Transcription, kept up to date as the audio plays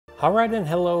Alright, and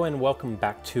hello and welcome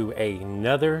back to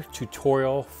another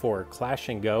tutorial for Clash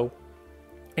and Go.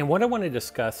 And what I want to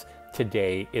discuss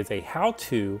today is a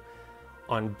how-to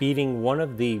on beating one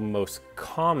of the most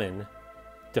common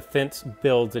defense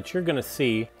builds that you're going to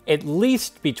see, at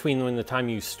least between when the time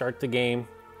you start the game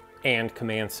and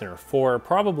Command Center 4.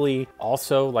 Probably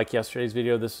also, like yesterday's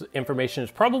video, this information is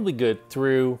probably good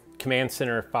through Command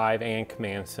Center 5 and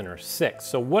Command Center 6.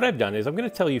 So what I've done is I'm going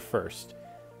to tell you first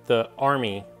the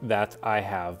army that I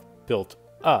have built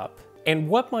up. And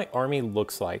what my army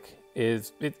looks like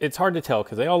is, it's hard to tell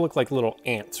because they all look like little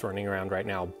ants running around right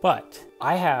now, but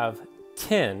I have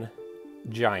 10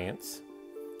 giants.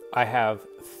 I have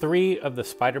 3 of the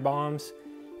spider bombs,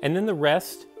 and then the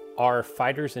rest are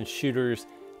fighters and shooters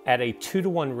at a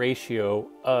 2-to-1 ratio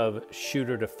of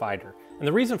shooter to fighter. And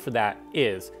the reason for that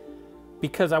is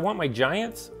because I want my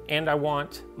giants and I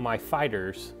want my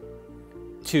fighters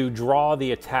to draw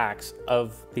the attacks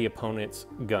of the opponent's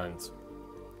guns.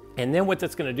 And then what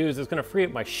that's going to do is it's going to free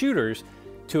up my shooters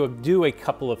to do a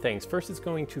couple of things. First, it's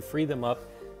going to free them up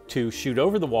to shoot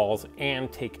over the walls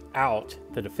and take out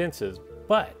the defenses,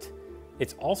 but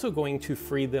it's also going to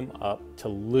free them up to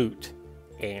loot.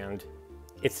 And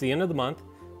it's the end of the month,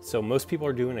 so most people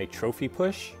are doing a trophy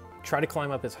push. Try to climb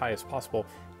up as high as possible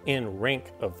in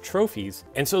rank of trophies.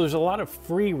 And so there's a lot of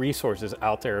free resources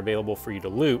out there available for you to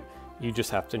loot. You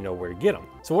just have to know where to get them.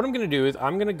 So what I'm going to do is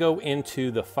I'm going to go into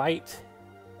the fight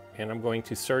and I'm going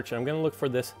to search and I'm going to look for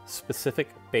this specific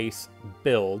base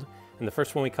build. And the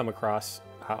first one we come across,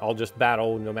 I'll just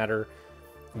battle no matter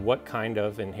what kind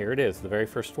of, and here it is, the very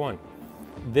first one.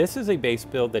 This is a base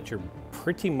build that you're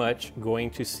pretty much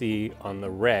going to see on the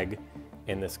reg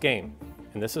in this game.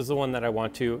 And this is the one that I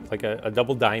want to, like a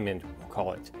double diamond, we'll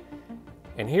call it.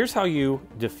 And here's how you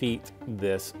defeat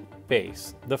this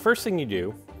base. The first thing you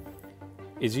do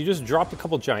is you just drop a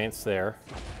couple giants there,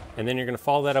 and then you're gonna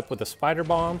follow that up with a spider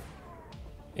bomb.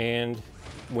 And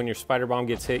when your spider bomb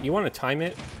gets hit, you wanna time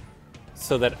it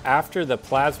so that after the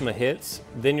plasma hits,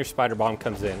 then your spider bomb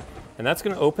comes in. And that's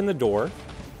gonna open the door.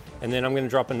 And then I'm gonna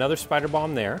drop another spider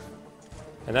bomb there.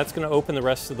 And that's gonna open the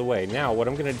rest of the way. Now, what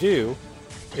I'm gonna do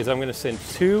is I'm gonna send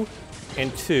 2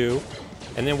 and 2,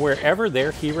 and then wherever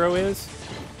their hero is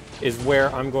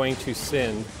where I'm going to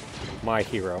send my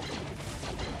hero.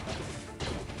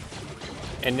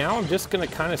 And now I'm just gonna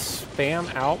kind of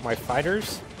spam out my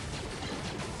fighters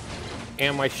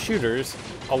and my shooters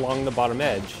along the bottom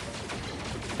edge.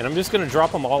 And I'm just gonna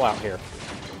drop them all out here.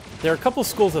 There are a couple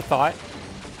schools of thought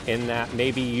in that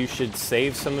maybe you should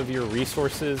save some of your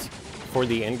resources for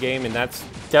the end game, and that's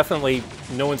definitely,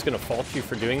 no one's gonna fault you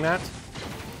for doing that.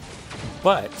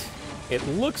 But it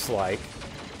looks like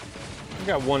I've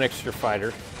got 1 extra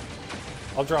fighter.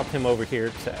 I'll drop him over here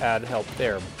to add help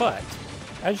there, but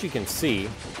as you can see,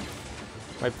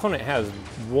 my opponent has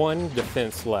 1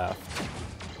 defense left,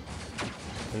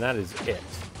 and that is it.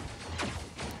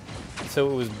 So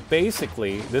it was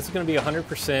basically, this is going to be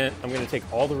 100%. I'm going to take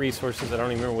all the resources. I don't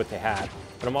even remember what they had,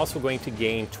 but I'm also going to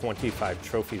gain 25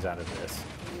 trophies out of this.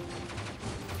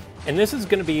 And this is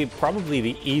going to be probably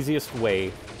the easiest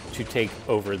way to take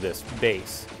over this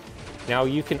base. Now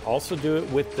you can also do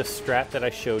it with the strat that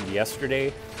I showed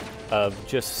yesterday of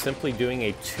just simply doing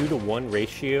a 2-to-1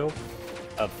 ratio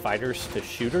of fighters to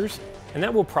shooters, and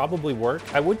that will probably work.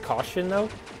 I would caution though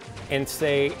and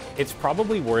say it's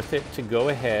probably worth it to go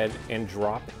ahead and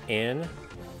drop in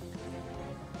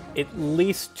at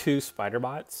least 2 spider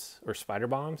bots or spider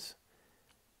bombs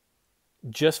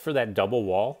just for that double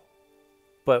wall.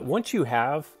 But once you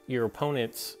have your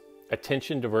opponent's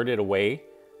attention diverted away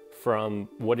from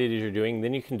what it is you're doing,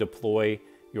 then you can deploy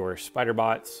your spider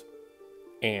bots.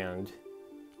 And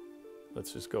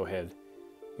let's just go ahead,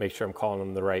 make sure I'm calling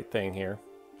them the right thing here.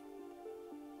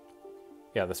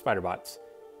 Yeah, the spider bots.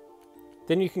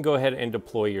 Then you can go ahead and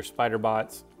deploy your spider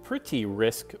bots, pretty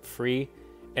risk-free.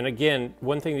 And again,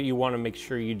 one thing that you want to make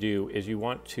sure you do is you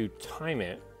want to time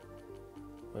it.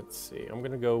 Let's see, I'm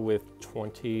gonna go with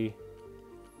 20,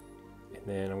 and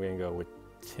then I'm gonna go with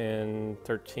 10,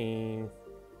 13.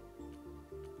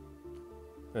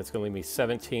 That's gonna leave me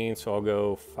 17, so I'll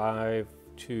go 5,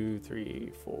 2,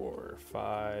 3, 4,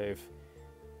 5,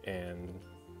 and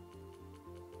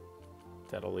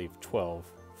that'll leave 12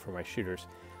 for my shooters.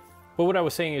 But what I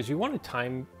was saying is you want to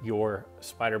time your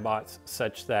spider bots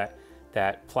such that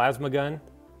that plasma gun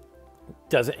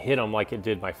doesn't hit them like it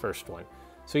did my first one.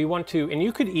 So you want to, and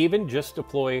you could even just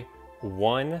deploy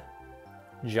 1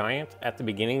 giant at the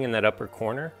beginning in that upper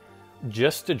corner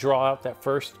just to draw out that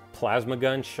first plasma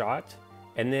gun shot.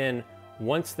 And then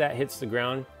once that hits the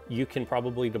ground, you can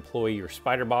probably deploy your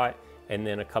spider bot and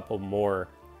then a couple more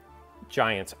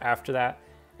giants after that.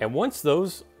 And once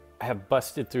those have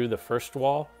busted through the first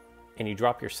wall and you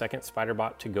drop your second spider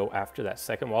bot to go after that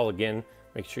second wall, again,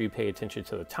 make sure you pay attention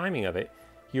to the timing of it,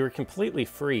 you're completely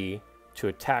free to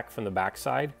attack from the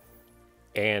backside.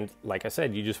 And like I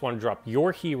said, you just want to drop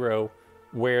your hero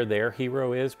where their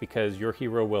hero is, because your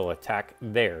hero will attack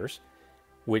theirs,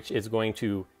 which is going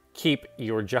to keep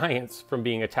your giants from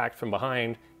being attacked from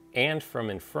behind and from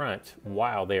in front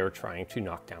while they are trying to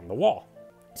knock down the wall.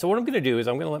 So what I'm going to do is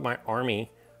I'm going to let my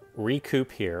army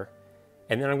recoup here,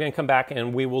 and then I'm going to come back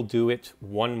and we will do it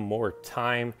one more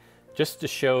time just to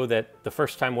show that the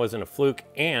first time wasn't a fluke,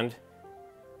 and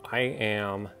I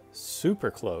am super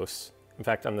close. In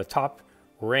fact, I'm the top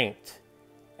ranked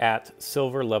at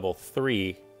silver level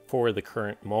 3 for the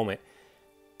current moment.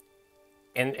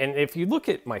 And if you look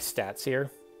at my stats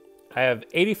here, I have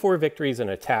 84 victories in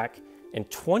attack and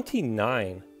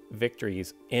 29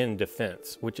 victories in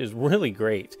defense, which is really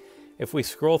great. If we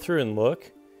scroll through and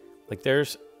look, like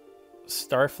there's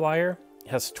Starflyer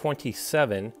has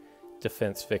 27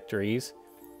 defense victories.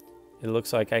 It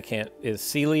looks like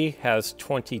Sealy has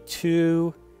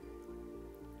 22.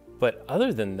 But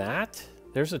other than that,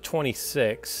 there's a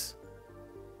 26.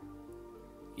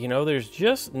 You know, there's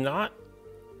just not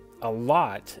a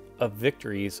lot of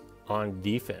victories on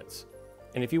defense.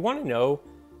 And if you want to know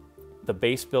the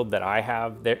base build that I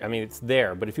have there, I mean, it's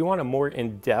there, but if you want a more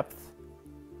in-depth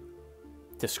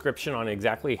description on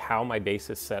exactly how my base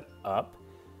is set up,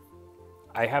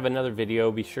 I have another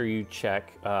video. Be sure you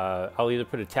check. I'll either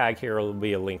put a tag here or there'll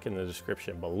be a link in the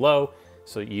description below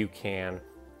so that you can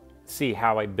see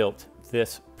how I built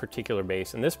this particular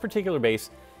base. And this particular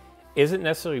base isn't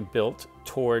necessarily built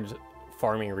towards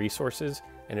farming resources.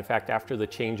 And in fact, after the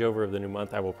changeover of the new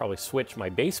month, I will probably switch my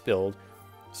base build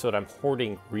so that I'm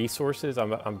hoarding resources.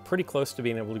 I'm pretty close to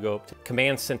being able to go up to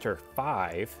Command Center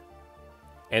 5.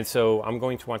 And so I'm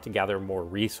going to want to gather more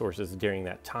resources during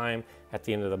that time at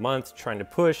the end of the month, trying to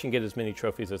push and get as many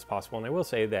trophies as possible. And I will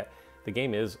say that the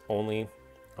game is only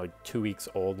like 2 weeks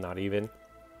old, not even.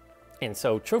 And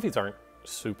so trophies aren't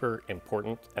super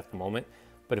important at the moment.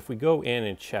 But if we go in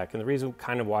and check, and the reason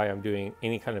kind of why I'm doing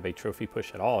any kind of a trophy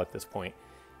push at all at this point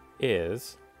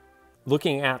is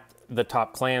looking at the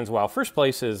top clans. While first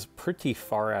place is pretty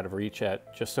far out of reach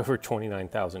at just over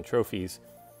 29,000 trophies,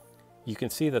 you can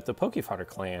see that the Fodder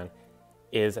clan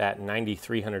is at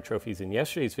 9,300 trophies. In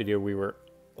yesterday's video, we were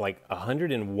like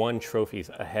 101 trophies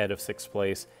ahead of 6th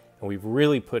place, and we've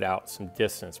really put out some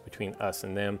distance between us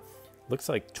and them. Looks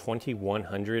like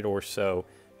 2,100 or so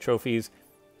trophies.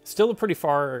 Still a pretty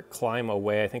far climb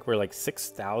away. I think we're like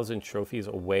 6,000 trophies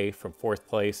away from 4th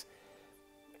place.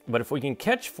 But if we can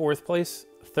catch 4th place,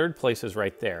 3rd place is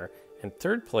right there. And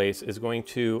 3rd place is going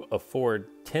to afford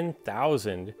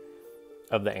 10,000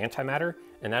 of the antimatter,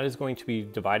 and that is going to be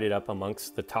divided up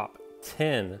amongst the top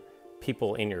 10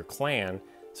 people in your clan.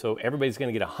 So everybody's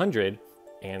going to get 100,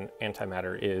 and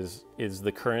antimatter is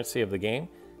the currency of the game.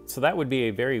 So that would be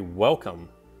a very welcome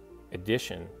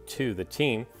addition to the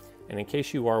team. And in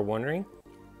case you are wondering,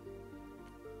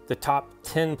 the top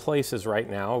 10 places right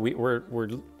now,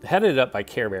 we're headed up by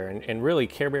Care Bear, and really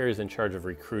Care Bear is in charge of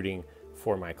recruiting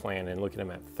for my clan. And look at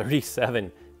him at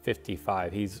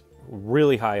 3755. He's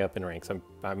really high up in ranks.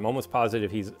 I'm almost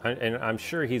positive and I'm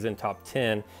sure he's in top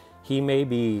 10. He may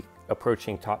be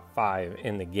approaching top 5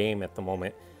 in the game at the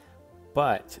moment,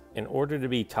 but in order to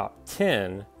be top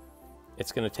 10,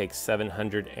 it's going to take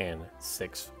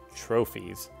 706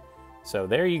 trophies. So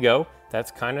there you go.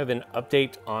 That's kind of an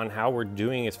update on how we're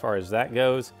doing as far as that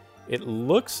goes. It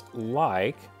looks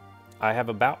like I have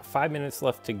about 5 minutes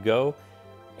left to go.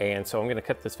 And so I'm going to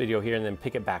cut this video here and then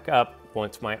pick it back up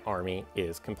once my army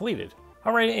is completed.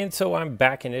 All right, and so I'm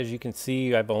back, and as you can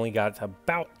see, I've only got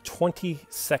about 20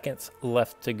 seconds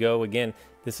left to go. Again,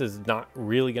 this is not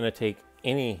really going to take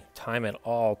any time at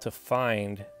all to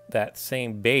find that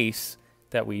same base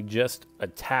that we just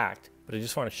attacked. But I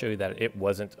just want to show you that it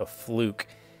wasn't a fluke,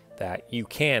 that you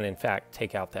can, in fact,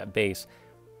 take out that base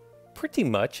pretty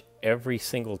much every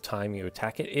single time you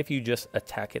attack it if you just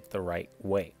attack it the right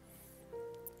way.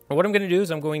 And what I'm going to do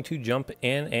is I'm going to jump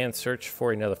in and search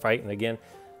for another fight. And again,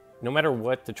 no matter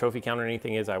what the trophy count or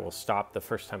anything is, I will stop the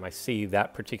first time I see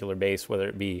that particular base, whether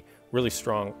it be really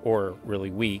strong or really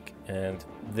weak. And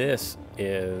this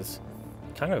is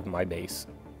kind of my base,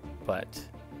 but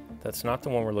that's not the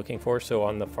one we're looking for. So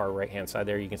on the far right-hand side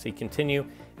there, you can see continue.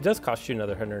 It does cost you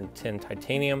another 110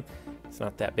 titanium. It's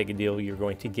not that big a deal. You're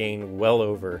going to gain well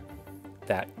over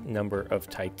that number of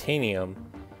titanium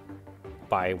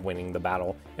by winning the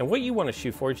battle. And what you want to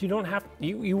shoot for is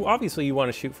you obviously you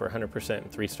want to shoot for 100% and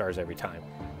 3 stars every time.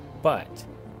 But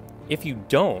if you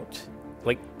don't,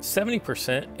 like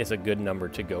 70% is a good number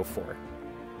to go for.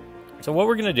 So what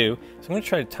we're gonna do is I'm gonna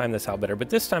try to time this out better, but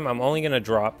this time I'm only gonna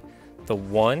drop the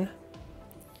 1.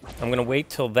 I'm gonna wait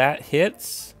till that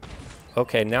hits.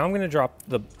 Okay, now I'm gonna drop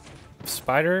the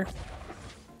spider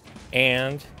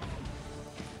and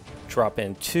drop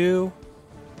in 2.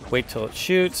 Wait till it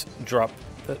shoots, drop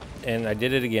the, and I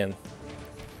did it again.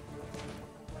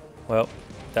 Well,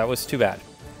 that was too bad.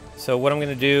 So what I'm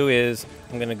gonna do is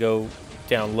I'm gonna go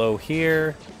down low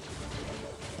here,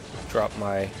 drop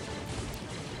a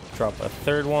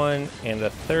 3rd one and a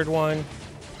 3rd one,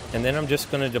 and then I'm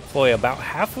just gonna deploy about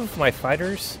half of my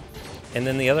fighters and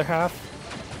then the other half,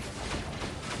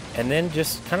 and then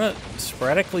just kind of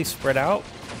sporadically spread out.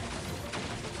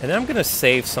 And then I'm gonna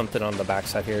save something on the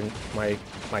backside here.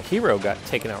 My hero got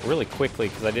taken out really quickly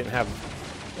because I didn't have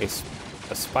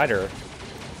a spider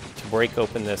to break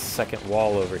open this second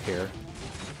wall over here.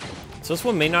 So this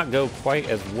one may not go quite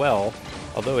as well,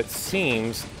 although it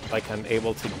seems like I'm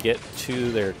able to get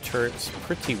to their turrets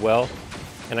pretty well.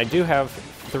 And I do have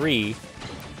 3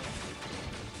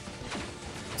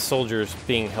 soldiers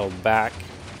being held back.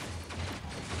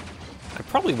 I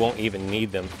probably won't even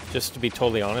need them, just to be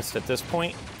totally honest at this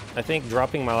point. I think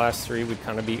dropping my last 3 would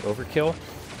kind of be overkill.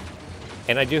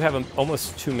 And I do have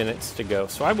almost 2 minutes to go.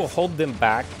 So I will hold them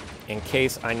back in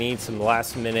case I need some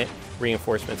last minute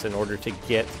reinforcements in order to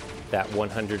get that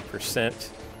 100%.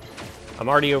 I'm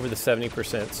already over the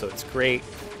 70%, so it's great.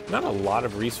 Not a lot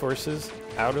of resources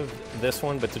out of this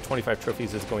one, but the 25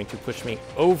 trophies is going to push me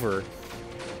over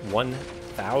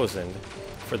 1,000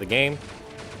 for the game.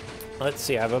 Let's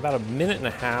see, I have about 1.5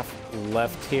 minutes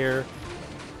left here.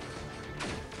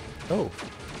 Oh,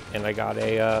 and I got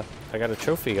a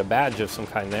trophy, a badge of some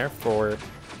kind there for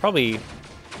probably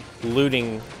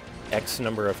looting X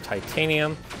number of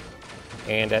titanium.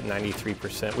 And at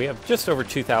 93%, we have just over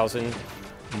 2,000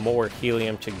 more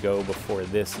helium to go before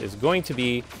this is going to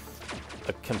be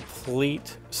a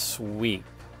complete sweep.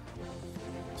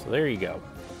 So there you go.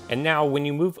 And now when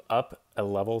you move up a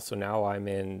level, so now I'm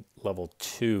in level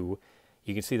 2,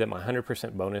 you can see that my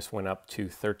 100% bonus went up to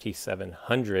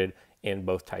 3,700 in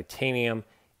both titanium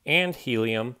and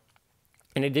helium.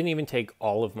 And it didn't even take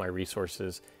all of my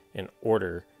resources in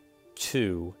order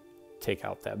to take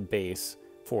out that base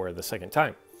for the second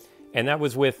time. And that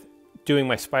was with doing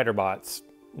my spider bots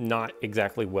not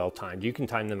exactly well timed. You can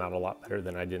time them out a lot better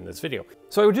than I did in this video.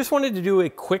 So I just wanted to do a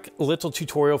quick little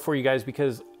tutorial for you guys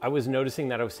because I was noticing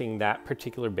that I was seeing that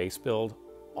particular base build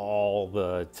all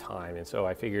the time. And so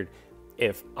I figured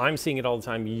if I'm seeing it all the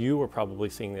time, you are probably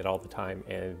seeing it all the time,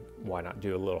 and why not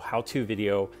do a little how-to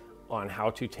video on how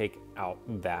to take out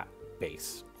that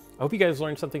base. I hope you guys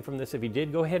learned something from this. If you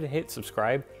did, go ahead and hit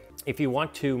subscribe. If you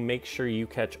want to make sure you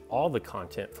catch all the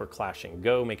content for Clash and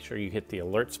Go, make sure you hit the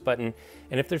alerts button.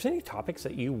 And if there's any topics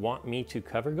that you want me to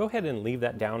cover, go ahead and leave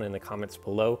that down in the comments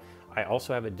below. I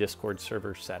also have a Discord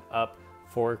server set up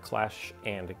for Clash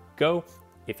and Go.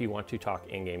 If you want to talk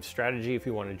in-game strategy, if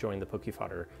you want to join the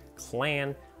Fodder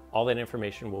clan, all that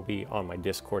information will be on my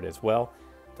Discord as well.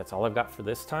 That's all I've got for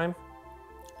this time.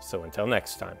 So until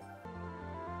next time.